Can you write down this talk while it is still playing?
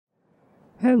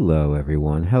Hello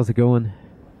everyone, how's it going?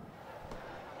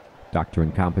 Dr.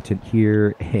 Incompetent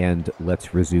here, and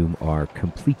let's resume our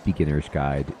complete beginner's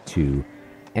guide to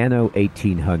Anno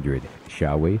 1800,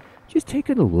 shall we? Just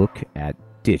taking a look at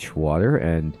Ditchwater,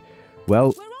 and,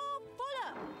 well,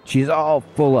 she's all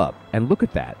full up. And look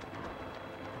at that.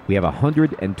 We have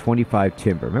 125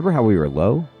 timber. Remember how we were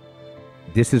low?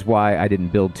 This is why I didn't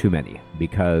build too many,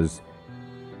 because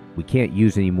we can't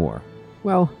use any more.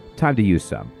 Well, time to use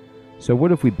some. So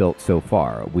what have we built so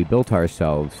far? We built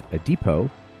ourselves a depot,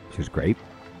 which is great.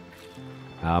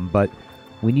 But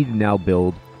we need to now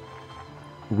build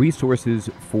resources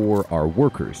for our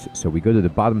workers. So we go to the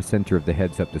bottom center of the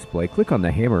heads-up display, click on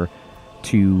the hammer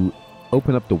to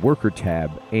open up the worker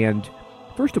tab. And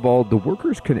first of all, the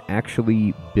workers can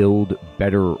actually build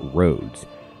better roads.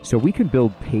 So we can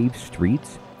build paved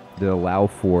streets that allow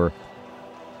for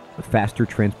faster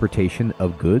transportation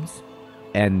of goods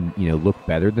and, look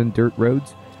better than dirt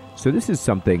roads. So this is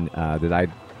something that I,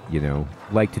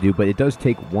 like to do, but it does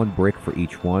take one brick for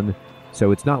each one.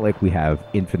 So it's not like we have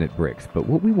infinite bricks. But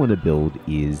what we want to build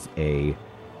is a,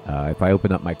 if I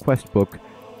open up my quest book,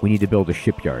 we need to build a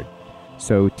shipyard.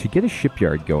 So to get a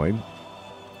shipyard going,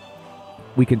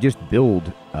 we can just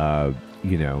build, the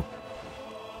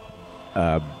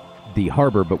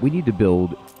harbor, but we need to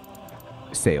build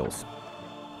sails.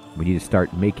 We need to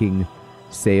start making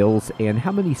sails. And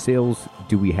how many sails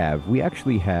do we have? We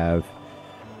actually have,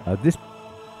 this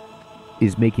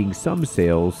is making some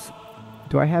sails.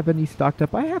 Do I have any stocked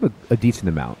up? I have a decent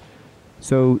amount.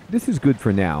 So this is good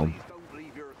for now.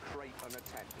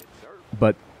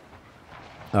 But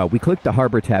we click the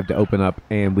harbor tab to open up,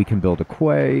 and we can build a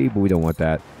quay, but we don't want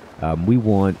that. We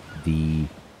want the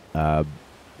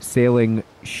sailing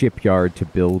shipyard to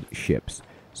build ships.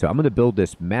 So I'm going to build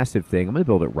this massive thing. I'm going to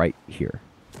build it right here.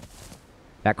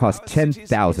 That costs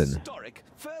 10,000. Historic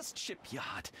first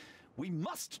shipyard. We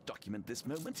must document this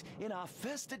moment in our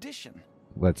first edition.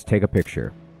 Let's take a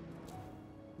picture.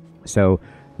 So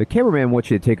the cameraman wants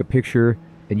you to take a picture,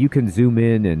 and you can zoom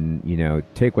in and,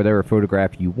 take whatever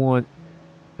photograph you want.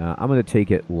 I'm going to take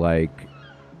it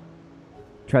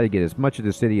try to get as much of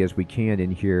the city as we can in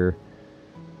here.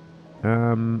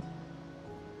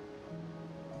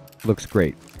 Looks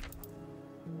great.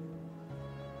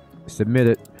 Submit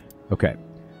it. Okay.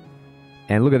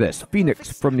 And look at this. Phoenix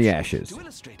from the ashes. To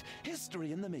illustrate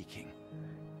history in the making.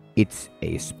 It's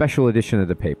a special edition of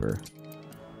the paper.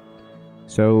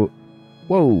 So,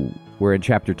 whoa, we're in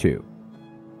chapter 2.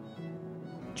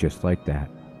 Just like that.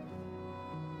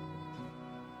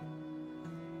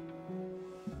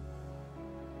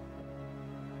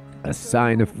 A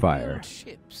sign of fire.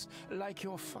 Ships like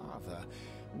your father.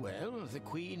 Well, the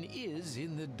Queen is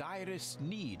in the direst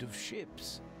need of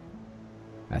ships.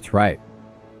 That's right.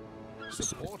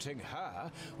 Supporting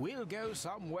her will go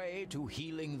some way to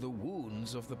healing the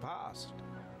wounds of the past.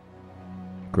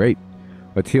 Great.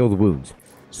 Let's heal the wounds.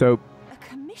 So, A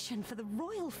commission for the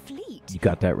Royal Fleet. you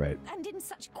got that right. And in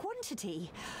such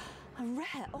quantity. A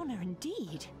rare honor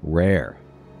indeed. Rare.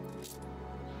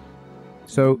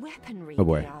 So, The weaponry oh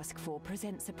boy. they ask for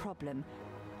presents a problem.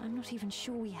 I'm not even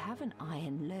sure we have an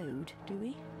iron load, do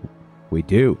we? We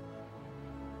do.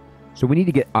 So we need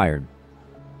to get iron.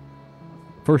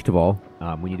 First of all,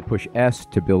 we need to push S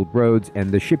to build roads, and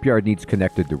the shipyard needs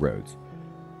connected to roads.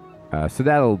 So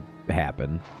that'll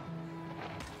happen.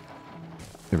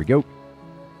 There we go.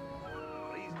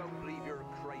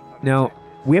 Now,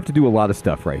 we have to do a lot of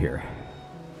stuff right here.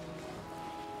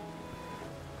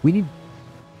 We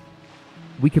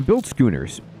can build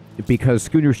schooners, because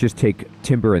schooners just take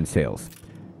timber and sails.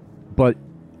 But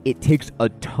it takes a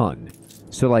ton.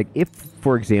 So, if,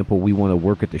 for example, we want to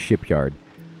work at the shipyard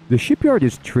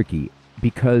is tricky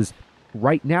because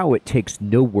right now it takes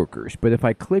no workers. But if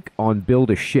I click on build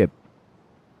a ship,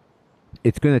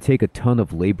 it's going to take a ton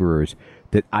of laborers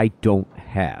that I don't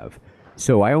have.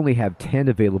 So I only have 10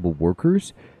 available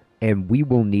workers, and we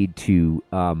will need to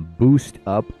boost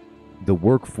up the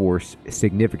workforce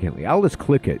significantly. I'll just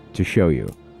click it to show you.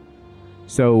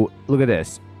 So look at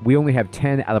this. We only have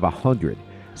 10 out of 100.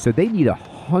 So they need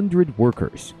 100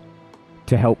 workers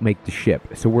to help make the ship.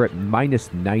 So we're at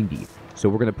minus 90. So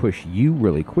we're going to push U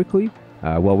really quickly.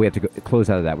 Well, we have to close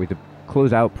out of that. We have to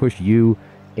close out, push U,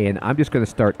 and I'm just going to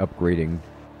start upgrading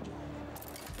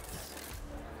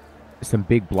some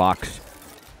big blocks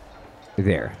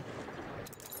there.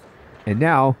 And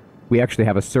now we actually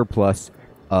have a surplus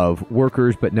of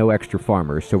workers, but no extra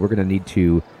farmers. So we're going to need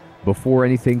to, before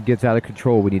anything gets out of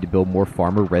control, we need to build more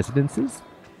farmer residences.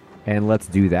 And let's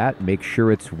do that. Make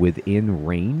sure it's within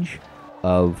range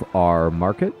of our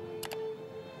market.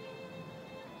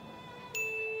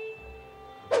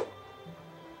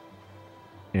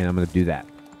 And I'm going to do that.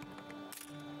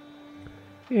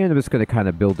 And I'm just going to kind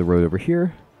of build the road over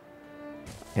here.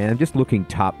 And I'm just looking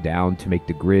top down to make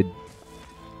the grid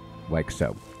like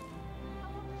so.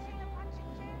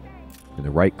 I'm going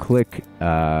to right click,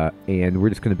 and we're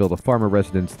just going to build a farmer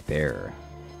residence there.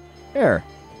 There.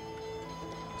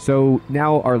 So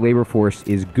now our labor force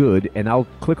is good, and I'll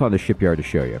click on the shipyard to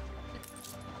show you.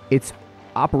 It's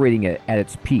operating at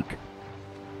its peak.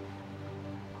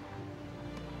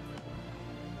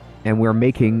 And we're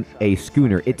making a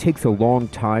schooner. It takes a long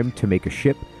time to make a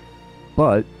ship,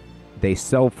 but they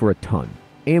sell for a ton.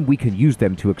 And we can use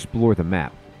them to explore the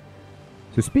map.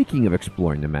 So speaking of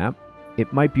exploring the map,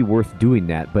 it might be worth doing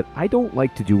that, but I don't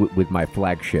like to do it with my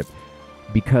flagship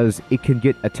because it can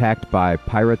get attacked by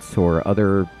pirates or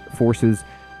other forces,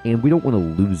 and we don't want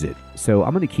to lose it. So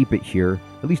I'm going to keep it here.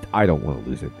 At least I don't want to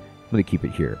lose it. I'm going to keep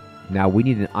it here. Now we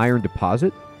need an iron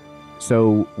deposit.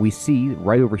 So we see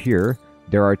right over here,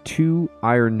 there are 2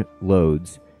 iron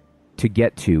loads to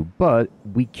get to, but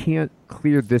we can't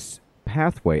clear this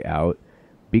pathway out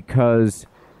because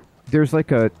there's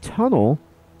like a tunnel,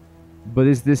 but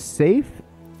is this safe?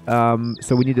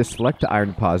 So we need to select the iron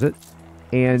deposit,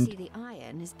 and See, the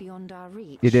iron is beyond our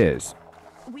reach. it is.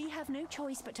 We have no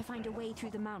choice but to find a way through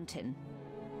the mountain.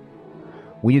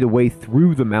 We need a way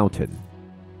through the mountain.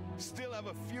 Still have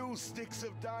a few sticks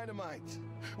of dynamite.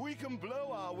 We can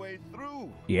blow our way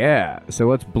through. Yeah, so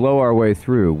let's blow our way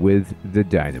through with the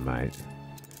dynamite.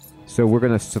 So we're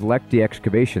going to select the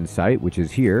excavation site, which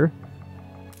is here,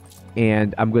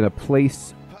 and I'm going to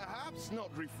place... Perhaps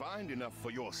not refined enough for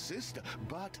your sister,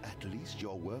 but at least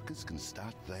your workers can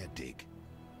start their dig.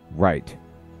 Right.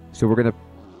 So we're going to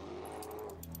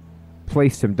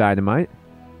place some dynamite,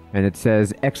 and it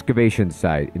says excavation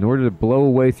site. In order to blow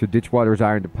away through Ditchwater's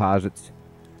iron deposits,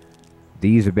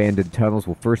 these abandoned tunnels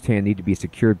will firsthand need to be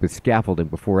secured with scaffolding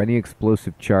before any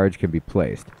explosive charge can be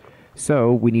placed.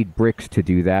 So we need bricks to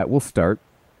do that. We'll start.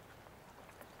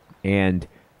 And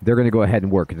they're going to go ahead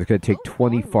and work. It's going to take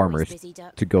 20 farmers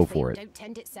to go for it. Don't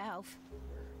tend itself.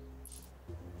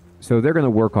 So they're going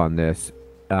to work on this.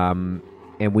 And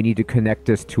we need to connect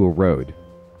this to a road.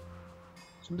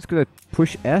 So I'm just going to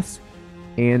push S.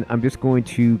 And I'm just going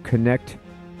to connect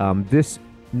this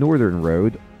northern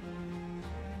road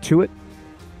to it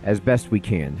as best we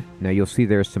can. Now you'll see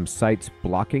there's some sites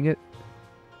blocking it.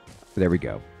 There we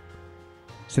go.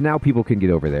 So now people can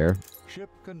get over there. Ship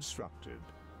constructed.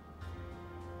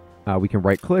 We can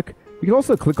right click. We can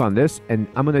also click on this, and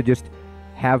I'm going to just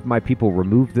have my people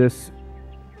remove this.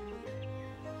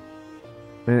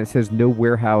 And it says no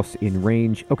warehouse in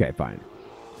range. Okay, fine.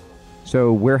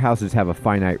 So warehouses have a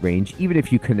finite range, even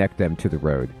if you connect them to the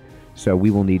road. So we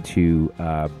will need to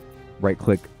right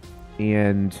click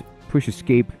and push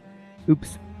escape.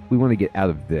 Oops, we want to get out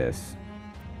of this.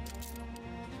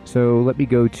 So let me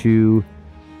go to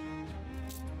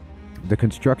the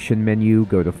construction menu,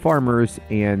 go to farmers,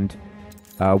 and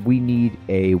we need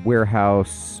a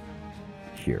warehouse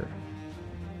here.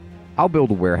 I'll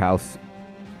build a warehouse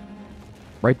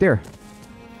right there.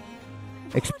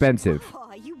 Expensive. What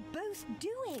are you both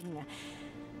doing?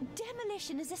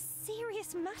 Demolition is a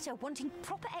serious matter wanting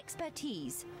proper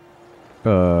expertise.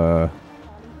 Uh...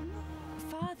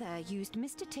 Father used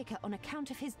Mr. Ticker on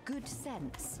account of his good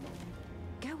sense.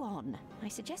 Go on. I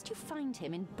suggest you find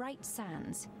him in Bright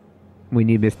Sands. We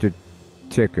need Mr.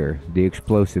 Ticker, the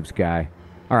explosives guy.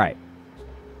 Alright.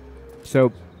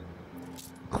 So,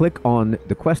 click on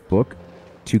the quest book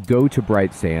to go to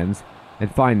Bright Sands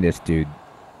and find this dude.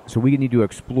 So we need to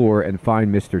explore and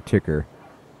find Mr. Ticker.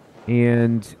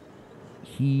 And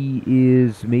he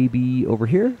is maybe over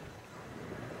here?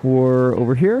 Or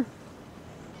over here?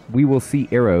 We will see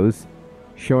arrows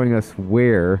showing us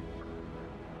where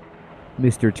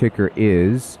Mr. Ticker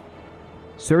is.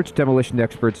 Search demolition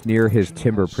experts near his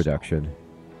timber production.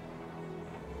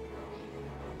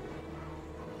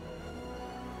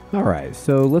 Alright,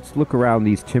 so let's look around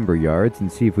these timber yards and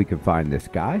see if we can find this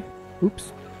guy.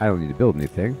 Oops, I don't need to build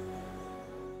anything.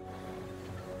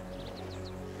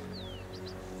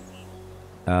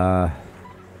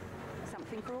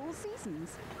 Something for all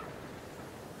seasons.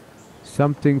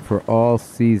 Something for all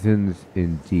seasons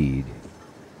indeed.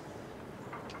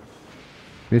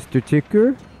 Mr.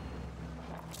 Ticker?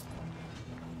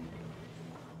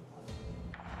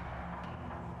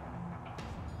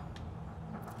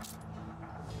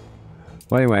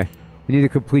 Well, anyway, we need to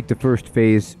complete the first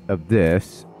phase of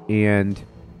this, and,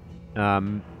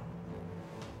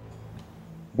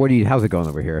 what do you, how's it going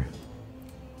over here?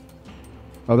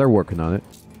 Oh, they're working on it.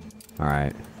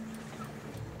 Alright.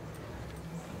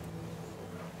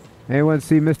 Anyone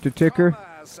see Mr. Ticker?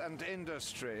 Commerce and industry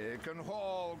tapestry can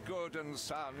haul good and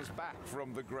sons back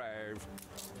from the grave.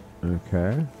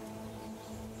 Okay.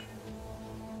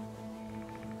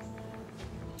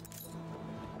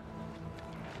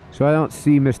 So I don't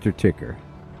see Mr. Ticker.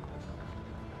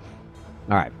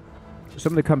 Alright. So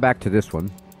I'm going to come back to this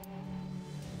one.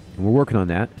 And we're working on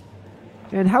that.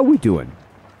 And how we doing?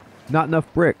 Not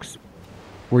enough bricks.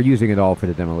 We're using it all for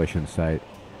the demolition site.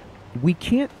 We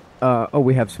can't... oh,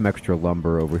 we have some extra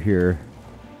lumber over here.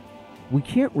 We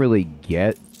can't really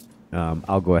get...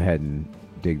 I'll go ahead and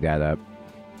dig that up.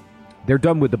 They're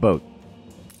done with the boat.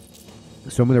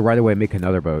 So I'm going to right away make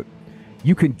another boat.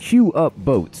 You can queue up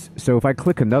boats. So if I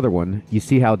click another one, you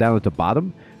see how down at the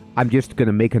bottom, I'm just going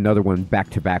to make another one back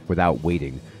to back without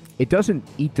waiting. It doesn't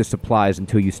eat the supplies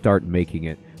until you start making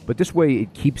it. But this way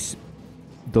it keeps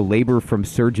the labor from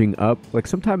surging up. Like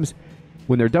sometimes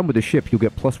when they're done with the ship, you'll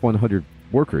get plus 100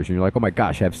 workers. And you're like, oh my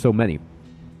gosh, I have so many.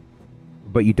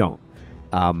 But you don't.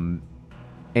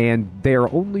 And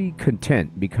they're only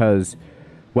content because,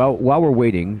 well, while we're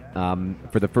waiting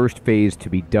for the first phase to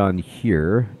be done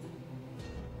here...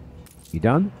 You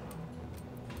done?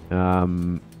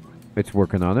 It's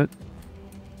working on it.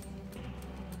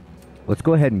 Let's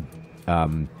go ahead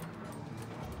and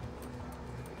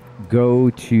go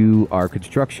to our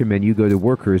construction menu, go to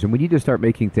workers, and we need to start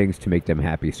making things to make them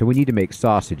happy. So we need to make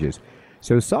sausages.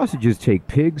 So sausages take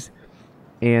pigs,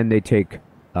 and they take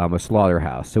a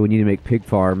slaughterhouse. So we need to make pig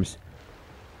farms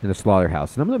and a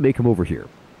slaughterhouse. And I'm going to make them over here.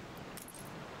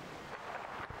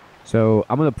 So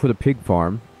I'm going to put a pig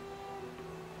farm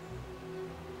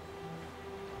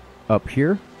up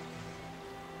here.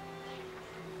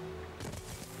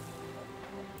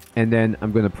 And then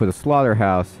I'm going to put a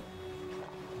slaughterhouse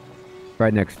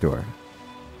right next door.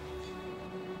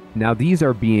 Now these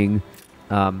are being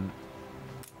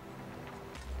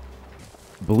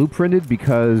blueprinted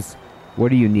because what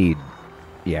do you need?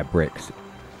 Yeah, bricks.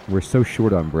 We're so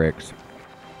short on bricks.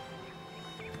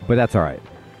 But that's alright.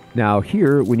 Now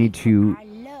here we need to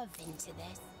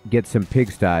get some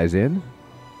pigsties in.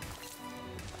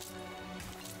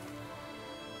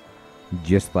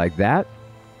 Just like that.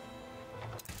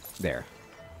 There.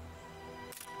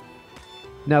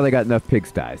 Now they got enough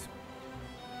pigsties.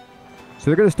 So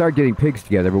they're going to start getting pigs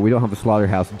together, but we don't have a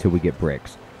slaughterhouse until we get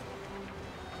bricks.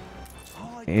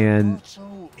 And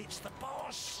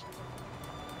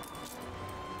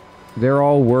they're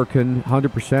all working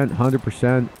 100%,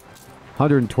 100%,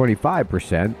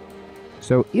 125%.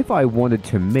 So if I wanted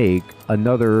to make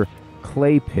another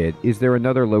clay pit, is there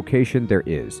another location? There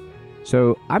is.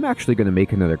 So I'm actually going to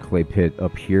make another clay pit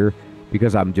up here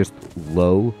because I'm just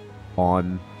low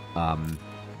on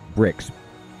bricks.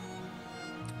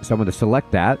 So I'm going to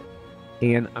select that,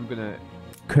 and I'm going to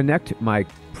connect my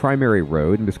primary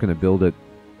road. I'm just going to build it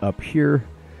up here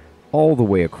all the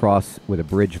way across with a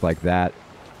bridge like that,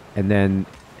 and then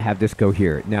have this go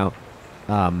here. Now,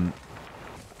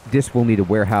 this will need a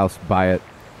warehouse by it.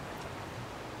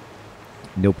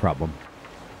 No problem.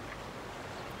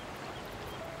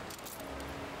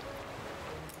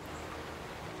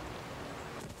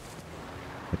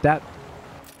 With that,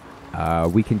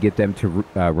 we can get them to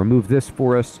remove this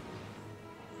for us.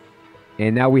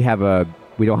 And now we don't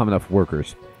have enough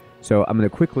workers. So I'm going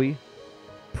to quickly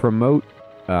promote.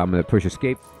 I'm going to push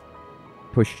escape,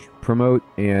 push promote,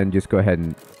 and just go ahead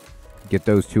and get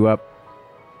those two up.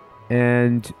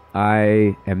 And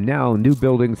I am now, new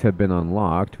buildings have been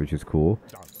unlocked, which is cool.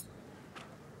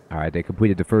 Alright, they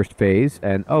completed the first phase.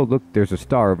 And, oh, look, there's a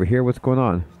star over here. What's going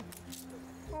on?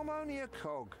 I'm only a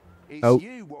cog. It's Oh.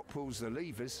 you what pulls the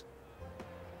levers.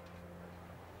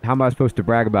 How am I supposed to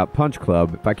brag about Punch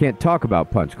Club if I can't talk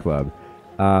about Punch Club?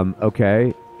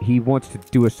 Okay. He wants to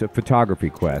do a photography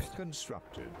quest.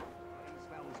 Constructed.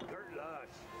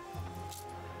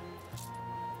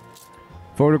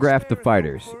 Photograph the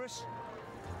fighters.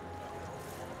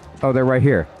 Oh, they're right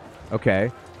here.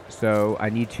 Okay. So I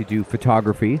need to do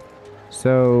photography.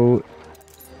 So,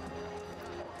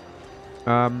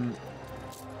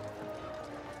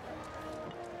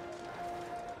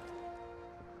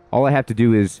 all I have to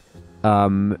do is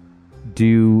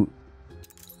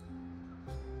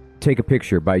take a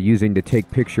picture by using the take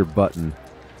picture button.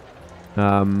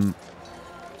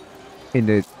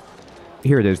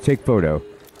 Here it is, take photo.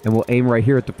 And we'll aim right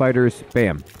here at the fighters.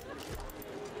 Bam.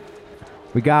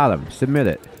 We got them. Submit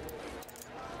it.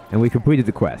 And we completed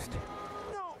the quest.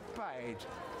 Not bad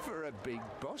for a big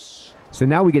boss. So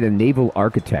now we get a naval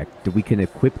architect that we can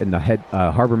equip in the head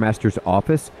harbor master's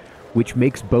office, which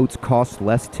makes boats cost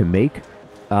less to make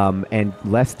and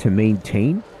less to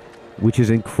maintain, which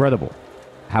is incredible.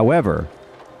 However,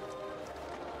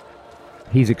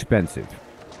 he's expensive.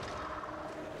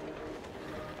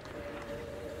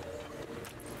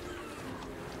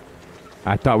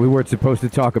 I thought we weren't supposed to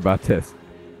talk about this.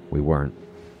 We weren't.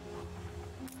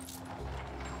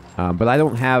 But I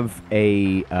don't have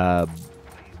a...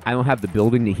 I don't have the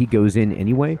building that he goes in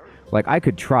anyway. Like, I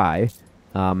could try.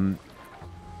 So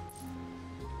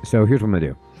here's what I'm going to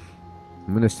do.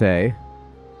 I'm going to say...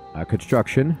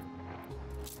 construction.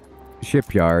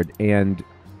 Shipyard. And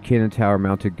cannon tower,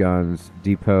 mounted guns,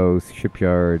 depots,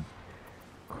 shipyard...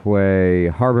 Quay...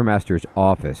 Harbor Master's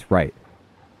office. Right.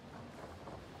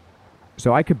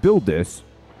 So I could build this.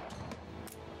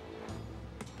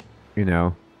 You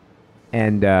know.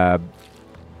 And,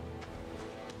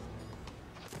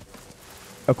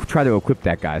 try to equip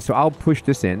that guy. So I'll push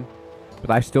this in, but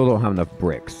I still don't have enough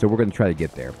bricks. So we're going to try to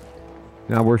get there.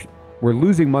 Now, we're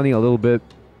losing money a little bit,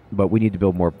 but we need to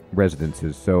build more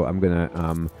residences. So I'm going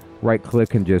to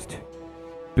right-click and just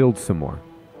build some more.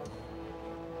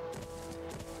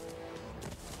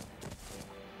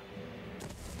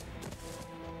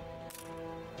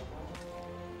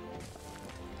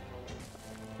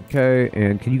 Okay,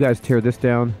 and can you guys tear this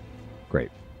down? Great.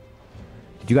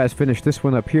 Did you guys finish this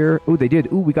one up here? Oh, they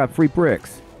did. Ooh, we got free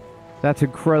bricks. That's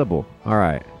incredible. All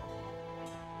right.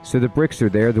 So the bricks are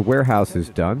there. The warehouse is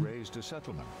done.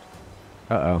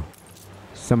 Uh-oh.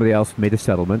 Somebody else made a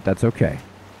settlement. That's okay.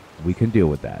 We can deal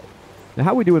with that. Now,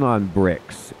 how are we doing on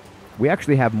bricks? We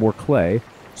actually have more clay,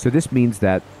 so this means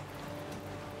that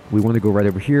we want to go right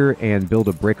over here and build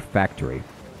a brick factory.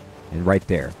 And right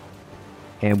there.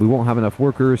 And we won't have enough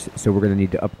workers, so we're going to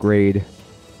need to upgrade.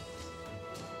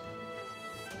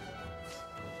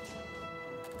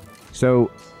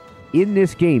 So, in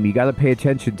this game, you got to pay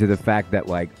attention to the fact that,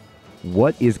 like,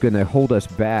 what is going to hold us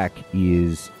back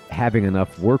is having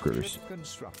enough workers.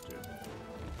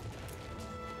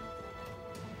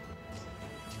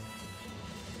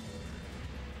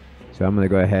 So I'm going to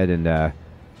go ahead and, I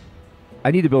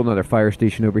need to build another fire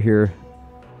station over here.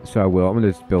 So I will. I'm going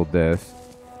to just build this.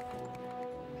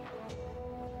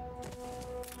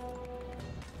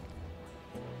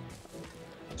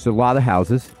 So a lot of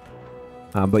houses,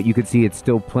 but you can see it's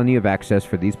still plenty of access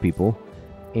for these people.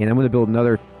 And I'm going to build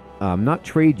another, not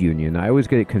trade union. I always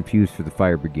get it confused for the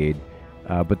fire brigade.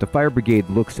 But the fire brigade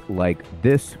looks like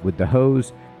this with the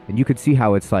hose. And you can see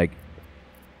how it's like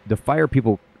the fire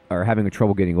people are having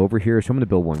trouble getting over here. So I'm going to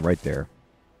build one right there.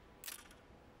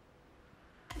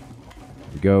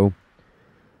 There we go.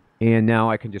 And now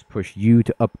I can just push U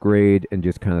to upgrade and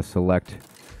just kind of select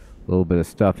a little bit of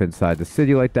stuff inside the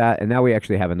city like that. And now we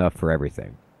actually have enough for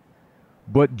everything.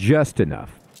 But just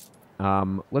enough.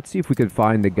 Let's see if we can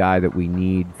find the guy that we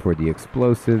need for the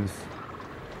explosives.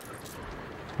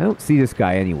 I don't see this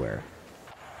guy anywhere.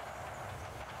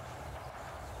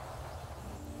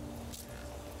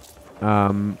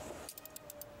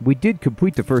 We did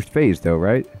complete the first phase though,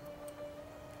 right?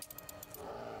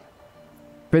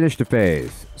 Finish the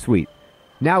phase. Sweet.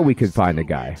 Now we can find the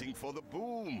guy.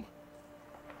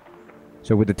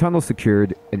 So with the tunnel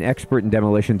secured, an expert in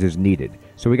demolitions is needed.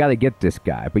 So we got to get this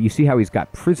guy. But you see how he's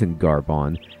got prison garb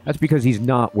on? That's because he's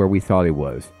not where we thought he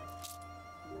was.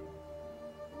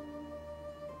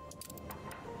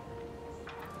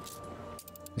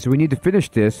 So we need to finish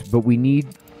this, but we need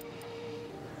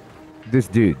this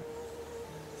dude.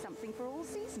 Something for all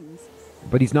seasons.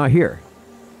 But he's not here.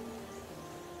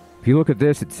 If you look at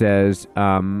this, it says,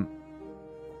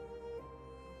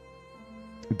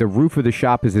 the roof of the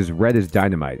shop is as red as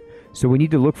dynamite. So we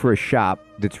need to look for a shop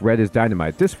that's red as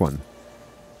dynamite. This one.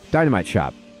 Dynamite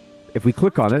shop. If we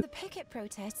click on After it... the picket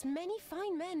protests, many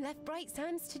fine men left Bright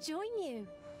Sands to join you.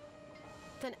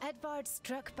 Then Edvard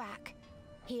struck back.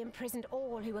 He imprisoned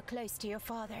all who were close to your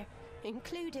father,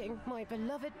 including my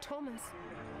beloved Thomas.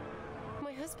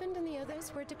 My husband and the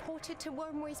others were deported to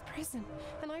Wormway's prison,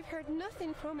 and I've heard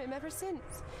nothing from him ever since.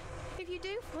 If you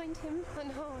do find him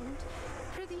unharmed,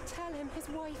 prithee tell him his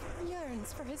wife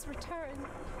yearns for his return.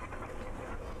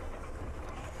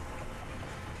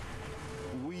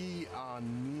 We are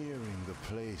nearing the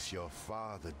place your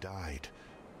father died.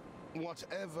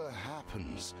 Whatever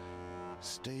happens,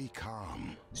 stay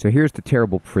calm. So here's the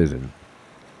terrible prison.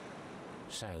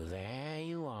 So there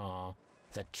you are,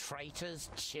 the traitor's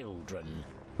children.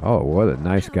 Oh, what a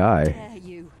nice guy. Dare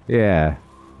you? Yeah.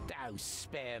 Oh,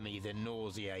 spare me the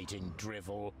nauseating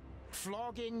drivel.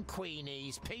 Flogging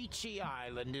Queenie's Peachy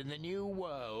Island in the New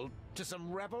World to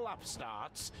some rebel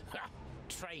upstarts? Ha!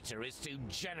 Traitor is too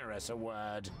generous a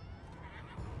word.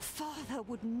 Father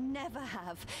would never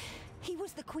have. He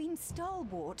was the Queen's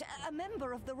stalwart, a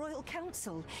member of the Royal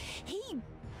Council.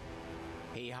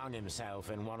 He hung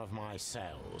himself in one of my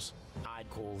cells. I'd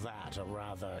call that a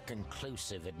rather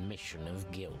conclusive admission of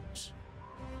guilt.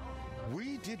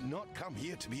 We did not come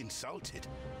here to be insulted.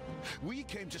 We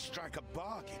came to strike a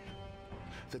bargain.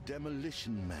 The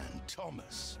demolition man,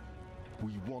 Thomas.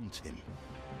 We want him.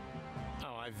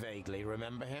 Oh, I vaguely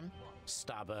remember him.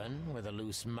 Stubborn, with a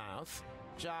loose mouth,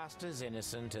 just as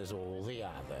innocent as all the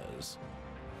others.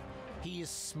 He is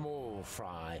small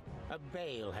fry. A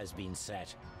bail has been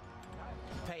set.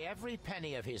 Pay every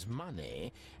penny of his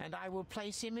money, and I will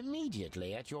place him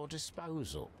immediately at your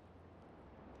disposal.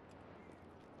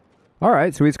 All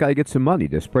right, so he's got to get some money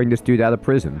to bring this dude out of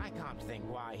prison. I can't think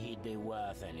why he'd be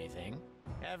worth anything.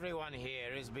 Everyone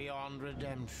here is beyond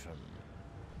redemption.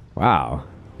 Wow,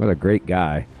 what a great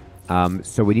guy.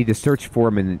 So we need to search for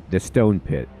him in the stone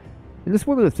pit. And this is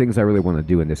one of the things I really want to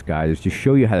do in this guide, is just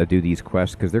show you how to do these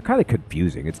quests, because they're kind of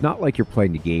confusing. It's not like you're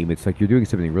playing the game. It's like you're doing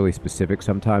something really specific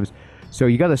sometimes. So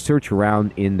you got to search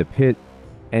around in the pit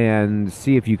and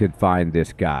see if you can find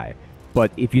this guy.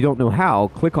 But if you don't know how,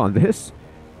 click on this,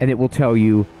 and it will tell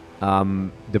you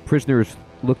the prisoners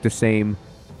look the same,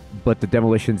 but the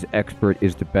demolitions expert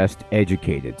is the best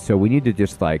educated. So we need to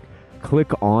just, like,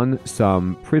 click on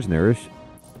some prisoners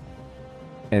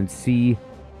and see...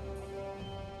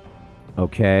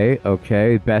 Okay,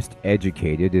 best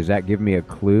educated. Does that give me a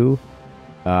clue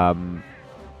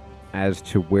as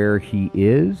to where he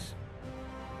is?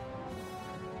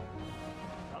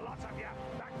 A lot of you,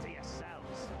 back to your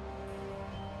cells.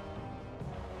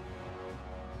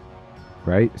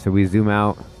 Right, so we zoom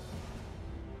out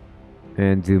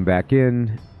and zoom back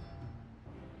in.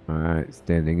 Alright,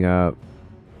 standing up.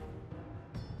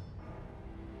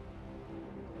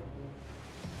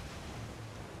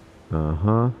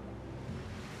 Uh-huh.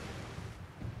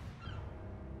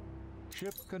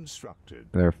 Ship constructed.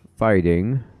 They're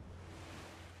fighting.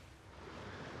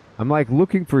 I'm like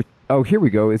looking for... Oh, here we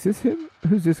go. Is this him?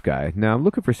 Who's this guy? Now I'm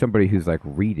looking for somebody who's like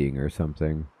reading or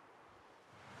something.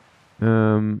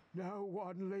 No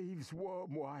one leaves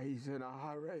Wormways in a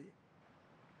hurry.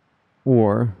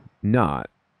 Or not.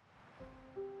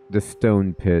 The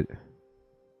stone pit.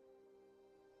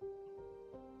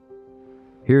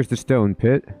 Here's the stone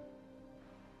pit.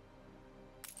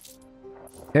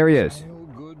 There he is. Samuel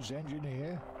Goods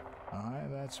engineer? Aye,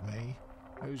 that's me.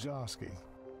 Who's asking?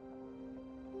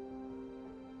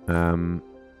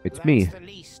 It's me. That's the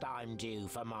least I'm due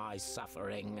for my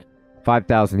suffering.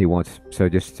 5,000 he wants, so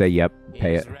just say yep,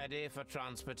 pay He's it. ready for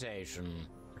transportation.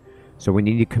 So we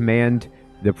need to command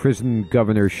the prison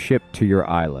governor's ship to your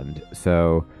island.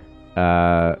 So,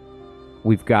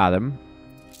 we've got him.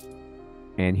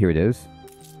 And here it is.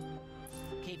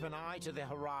 Keep an eye to the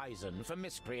horizon for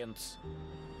miscreants.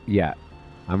 Yeah,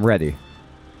 I'm ready.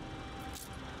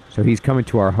 So he's coming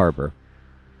to our harbor.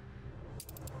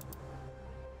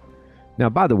 Now,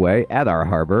 by the way, at our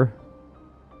harbor,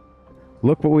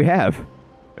 look what we have.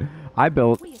 I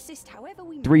built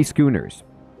 3 schooners.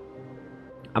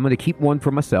 I'm going to keep one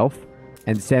for myself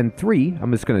and send 3.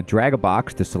 I'm just going to drag a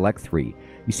box to select 3.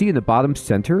 You see in the bottom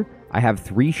center, I have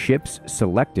 3 ships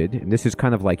selected, and this is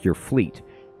kind of like your fleet.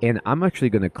 And I'm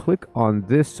actually going to click on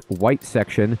this white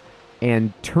section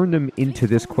and turn them into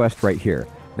this quest right here.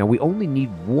 Now, we only need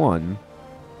 1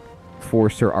 for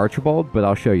Sir Archibald, but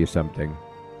I'll show you something.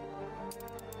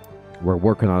 We're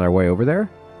working on our way over there.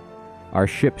 Our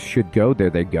ships should go. There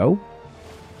they go.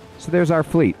 So there's our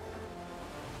fleet.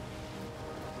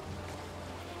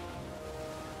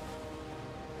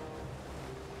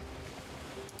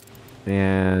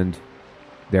 And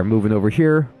they're moving over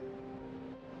here.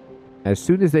 As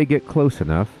soon as they get close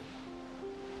enough,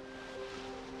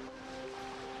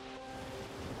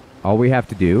 all we have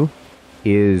to do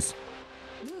is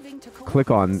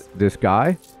click on this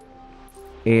guy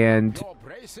and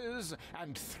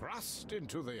and thrust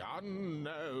into the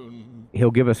unknown.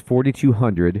 He'll give us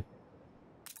 4,200.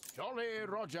 Jolly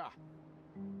Roger.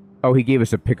 Oh, he gave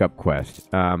us a pickup quest.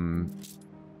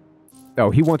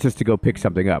 Oh, he wants us to go pick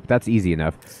something up. That's easy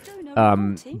enough.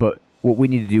 But what we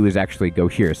need to do is actually go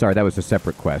here. Sorry, that was a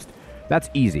separate quest. That's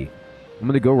easy. I'm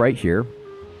going to go right here.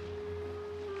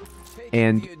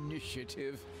 And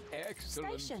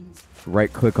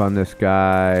right-click on this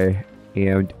guy.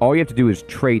 And all you have to do is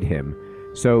trade him.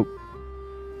 So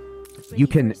you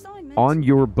can, on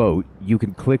your boat, you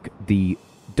can click the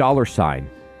 $sign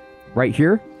right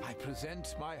here. I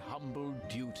present my humble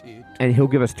duty. And he'll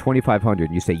give us 2,500.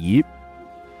 And you say, yep.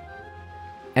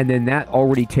 And then that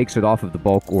already takes it off of the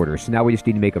bulk order. So now we just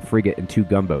need to make a frigate and 2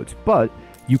 gunboats. But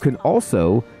you can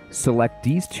also select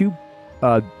these 2,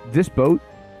 this boat,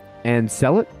 and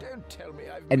sell it.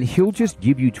 And he'll just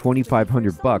give you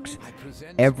 2,500 bucks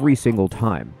every single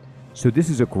time. So this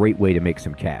is a great way to make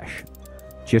some cash.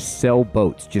 Just sell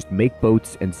boats. Just make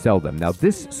boats and sell them. Now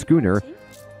this schooner,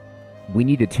 we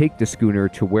need to take the schooner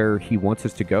to where he wants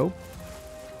us to go.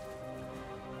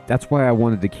 That's why I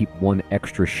wanted to keep one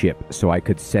extra ship, so I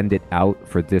could send it out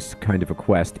for this kind of a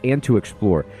quest and to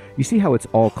explore. You see how it's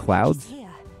all clouds? Here.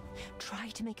 Try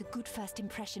to make a good first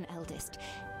impression, eldest.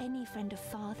 Any friend of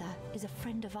father is a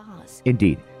friend of ours.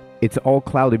 Indeed. It's all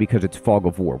cloudy because it's fog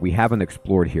of war. We haven't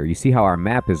explored here. You see how our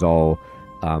map is all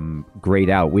grayed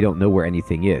out. We don't know where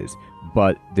anything is.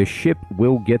 But the ship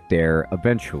will get there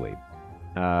eventually.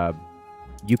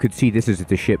 You could see this is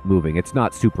the ship moving. It's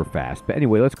not super fast. But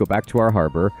anyway, let's go back to our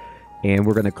harbor. And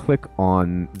we're going to click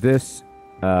on this.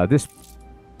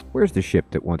 Where's the ship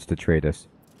that wants to trade us?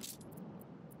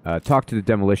 Talk to the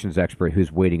demolitions expert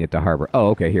who's waiting at the harbor. Oh,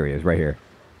 okay, here he is, right here.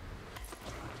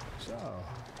 So,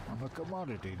 I'm a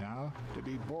commodity now, to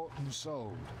be bought and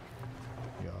sold.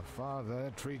 Your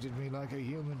father treated me like a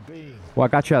human being. Well, I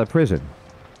got you out of prison.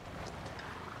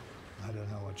 I don't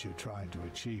know what you're trying to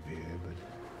achieve here, but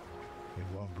it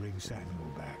won't bring Samuel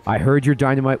back. I heard your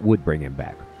dynamite would bring him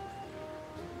back.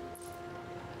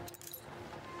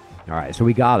 Alright, so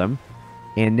we got him.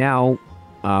 And now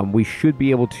we should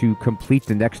be able to complete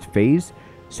the next phase.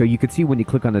 So you can see when you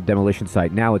click on the demolition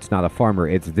site, now it's not a farmer,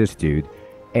 it's this dude.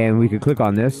 And we can click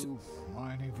on this.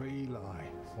 Mining for Eli.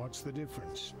 What's the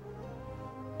difference?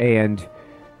 And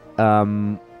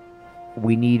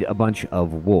we need a bunch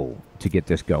of wool to get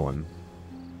this going.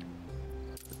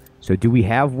 So do we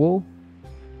have wool?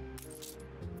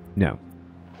 No.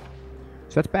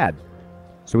 So that's bad.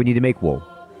 So we need to make wool.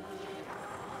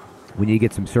 We need to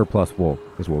get some surplus wool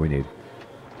is what we need.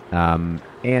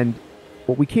 And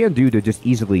what we can do to just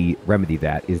easily remedy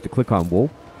that is to click on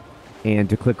wool and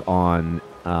to click on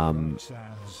Sands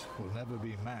will never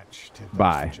be matched if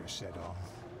buy. that's what you're set on.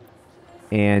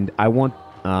 And I want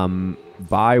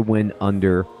buy when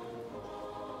under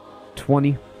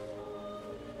 20.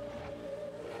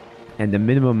 And the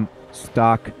minimum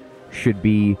stock should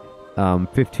be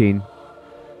 15.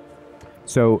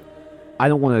 So I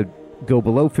don't want to go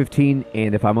below 15,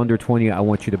 and if I'm under 20, I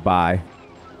want you to buy.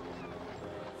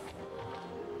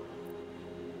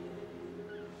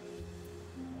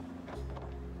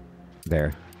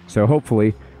 There. So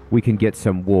hopefully we can get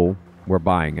some wool. We're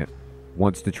buying it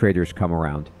once the traders come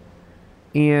around.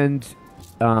 And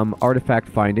artifact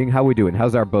finding. How are we doing?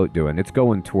 How's our boat doing? It's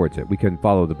going towards it. We can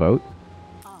follow the boat.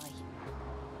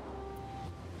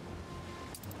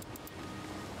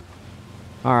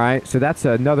 Alright, so that's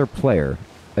another player.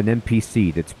 An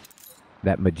NPC that's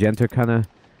that magenta kind of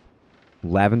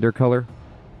lavender color.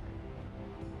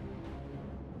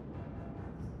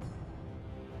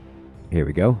 Here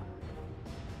we go.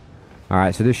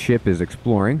 Alright, so this ship is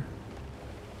exploring.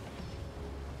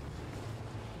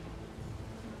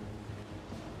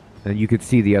 And you could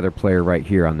see the other player right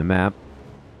here on the map.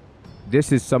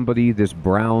 This is somebody, this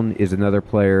brown is another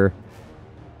player.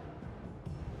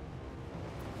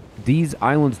 These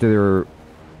islands that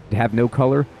have no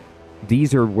color,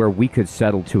 these are where we could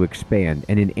settle to expand.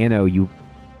 And in Anno, you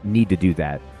need to do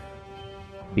that.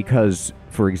 Because,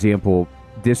 for example,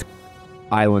 this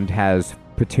island has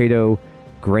potato,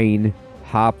 grain,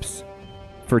 hops,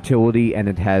 fertility, and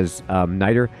it has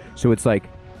niter. So it's like,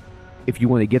 if you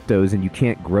want to get those and you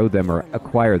can't grow them or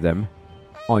acquire them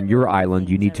on your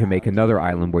island, you need to make another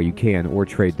island where you can, or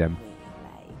trade them.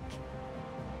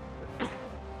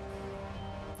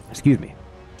 Excuse me.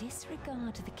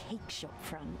 Disregard the cake shop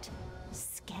front.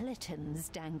 Skeletons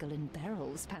dangle in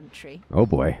barrels, pantry. Oh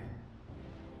boy.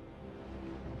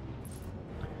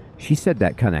 She said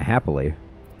that kind of happily.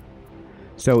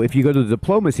 So if you go to the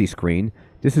diplomacy screen,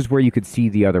 this is where you could see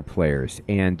the other players.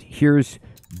 And here's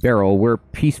Beryl. We're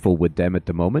peaceful with them at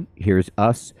the moment. Here's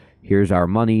us. Here's our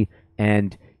money.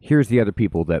 And here's the other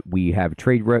people that we have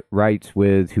trade rights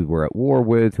with, who we're at war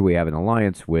with, who we have an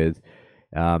alliance with.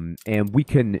 And we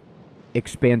can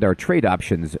expand our trade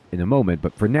options in a moment.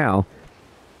 But for now,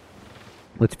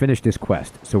 let's finish this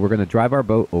quest. So we're going to drive our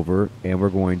boat over, and we're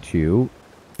going to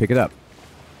pick it up.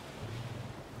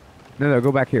 No,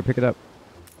 go back here. Pick it up.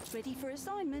 Ready for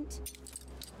assignment.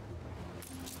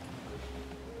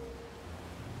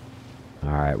 All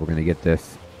right, we're going to get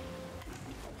this.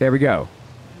 There we go.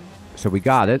 So we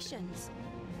got it.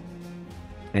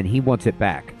 And he wants it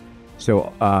back.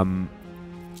 So,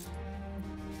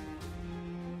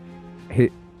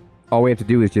 all we have to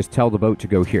do is just tell the boat to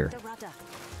go here.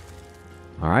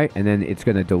 All right, and then it's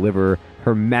going to deliver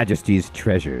Her Majesty's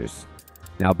treasures.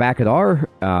 Now, back at our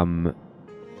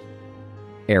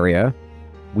area,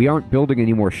 we aren't building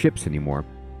any more ships anymore.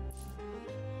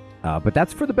 But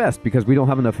that's for the best, because we don't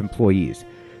have enough employees.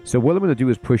 So what I'm going to do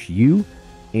is push you,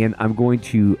 and I'm going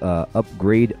to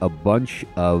upgrade a bunch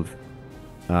of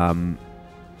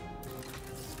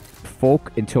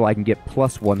folk until I can get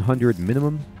plus 100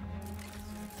 minimum.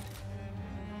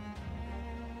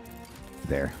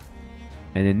 there.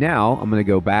 And then now I'm going to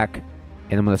go back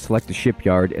and I'm going to select the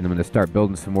shipyard and I'm going to start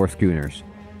building some more schooners.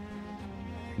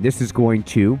 This is going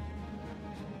to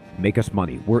make us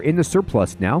money. We're in the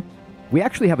surplus now. We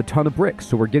actually have a ton of bricks,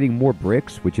 so we're getting more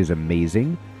bricks, which is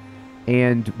amazing.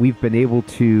 And we've been able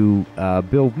to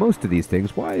build most of these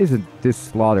things. Why isn't this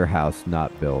slaughterhouse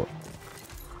not built?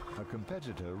 A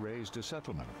competitor raised a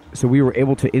settlement. So we were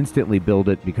able to instantly build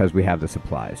it because we have the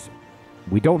supplies.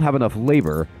 We don't have enough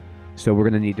labor, so we're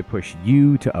going to need to push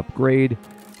you to upgrade.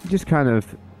 Just kind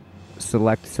of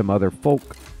select some other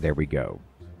folk. There we go.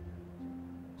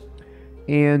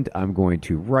 And I'm going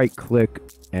to right-click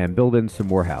and build in some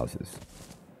more houses.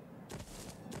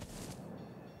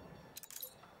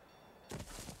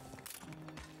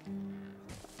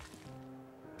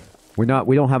 We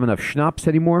don't have enough schnapps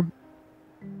anymore.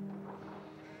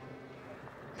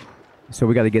 So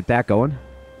we got to get that going.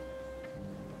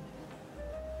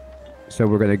 So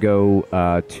we're going to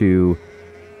go to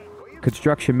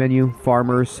construction menu,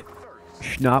 farmers,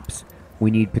 schnapps.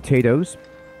 We need potatoes.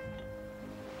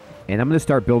 And I'm going to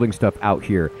start building stuff out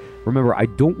here. Remember, I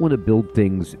don't want to build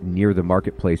things near the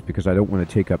marketplace because I don't want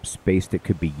to take up space that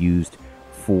could be used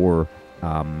for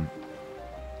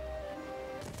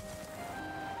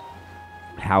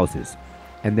houses.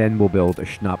 And then we'll build a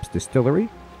schnapps distillery.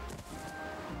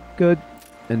 Good.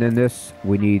 And then this,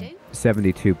 we need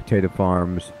 72 potato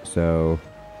farms. So,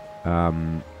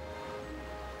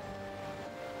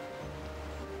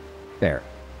 there.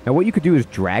 Now what you could do is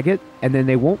drag it, and then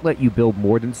they won't let you build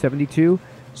more than 72.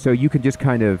 So you can just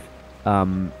kind of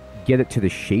get it to the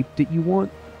shape that you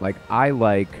want. Like, I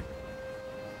like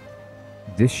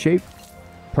this shape.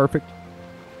 Perfect.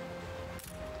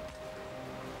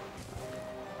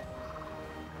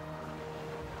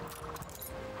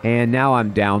 And now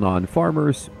I'm down on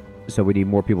farmers, so we need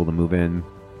more people to move in.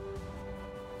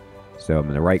 So I'm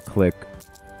going to right click,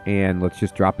 and let's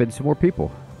just drop in some more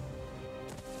people.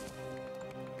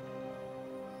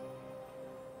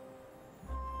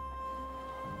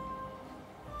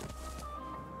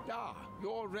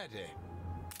 You're ready.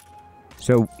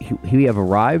 So he have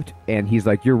arrived, and he's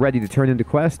like, you're ready to turn into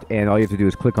quest, and all you have to do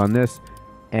is click on this,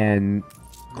 and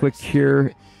click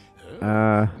here.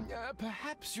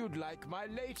 Perhaps you'd like my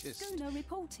latest. No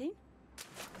reporting.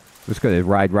 Just going to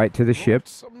ride right to the ship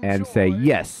and say,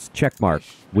 yes, check mark.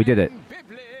 We did it.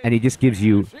 And he just gives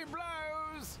you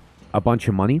a bunch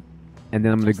of money. And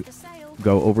then I'm going to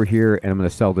go over here, and I'm going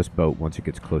to sell this boat once it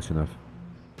gets close enough.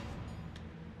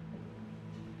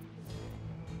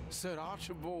 Sir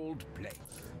Archibald Blake.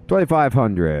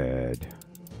 2,500.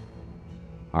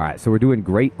 All right, so we're doing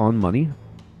great on money.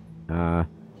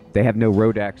 They have no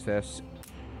road access.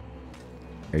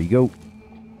 There you go.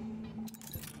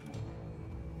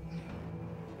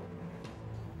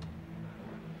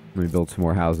 Let me build some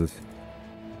more houses.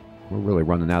 We're really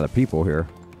running out of people here.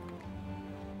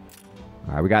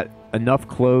 All right, we got enough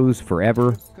clothes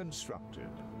forever. Constructed.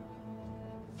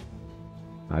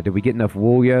 Did we get enough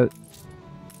wool yet?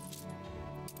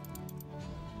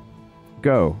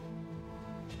 Go.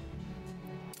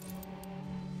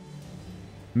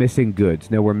 Missing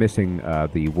goods. No, we're missing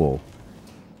the wool.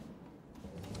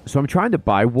 So I'm trying to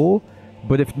buy wool,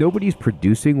 but if nobody's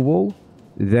producing wool,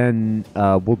 then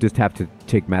we'll just have to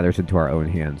take matters into our own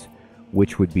hands,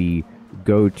 which would be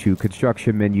go to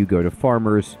construction menu, go to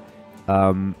farmers.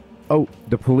 Oh,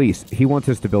 the police. He wants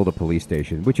us to build a police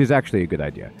station, which is actually a good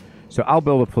idea. So I'll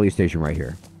build a police station right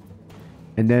here.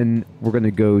 And then we're going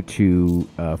to go to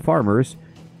farmers,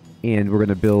 and we're going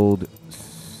to build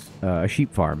a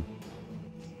sheep farm.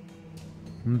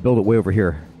 Build it way over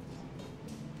here.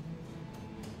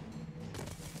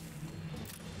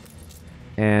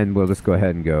 And we'll just go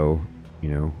ahead and go,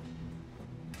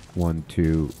 1,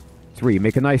 2, 3.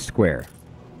 Make a nice square.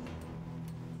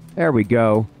 There we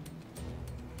go.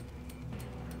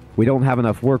 We don't have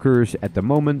enough workers at the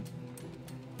moment.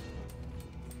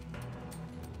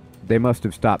 They must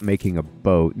have stopped making a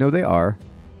boat. No, they are.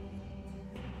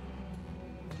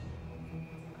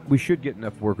 We should get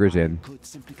enough workers in. Could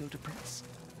simply go to press.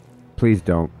 Please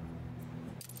don't.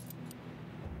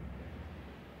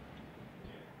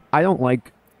 I don't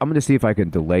like... I'm going to see if I can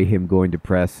delay him going to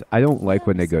press. I don't like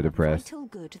when they go to press.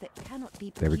 Good that cannot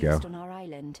be There we go. on our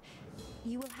island.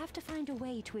 You will have to find a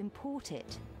way to import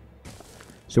it.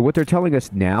 So what they're telling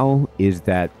us now is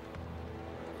that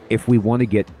if we want to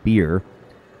get beer,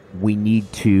 we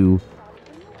need to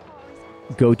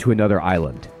go to another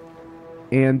island.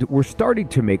 And we're starting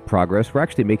to make progress. We're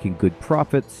actually making good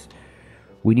profits.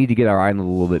 We need to get our island a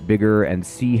little bit bigger and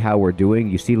see how we're doing.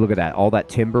 You see, look at that. All that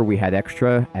timber we had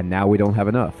extra, and now we don't have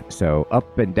enough. So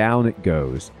up and down it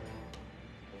goes.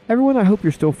 everyone, I hope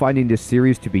you're still finding this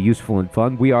series to be useful and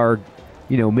fun. We are,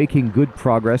 making good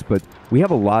progress, but we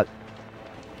have a lot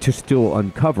to still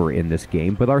uncover in this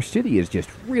game. But our city is just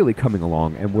really coming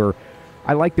along, and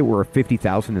I like that we're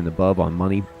 50,000 and above on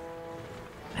money,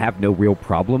 have no real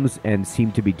problems, and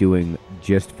seem to be doing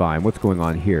just fine. What's going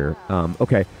on here?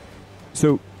 Okay,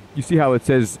 so you see how it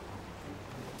says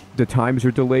the times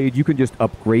are delayed? You can just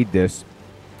upgrade this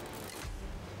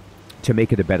to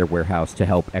make it a better warehouse to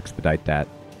help expedite that.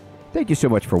 Thank you so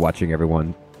much for watching,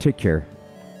 everyone. Take care.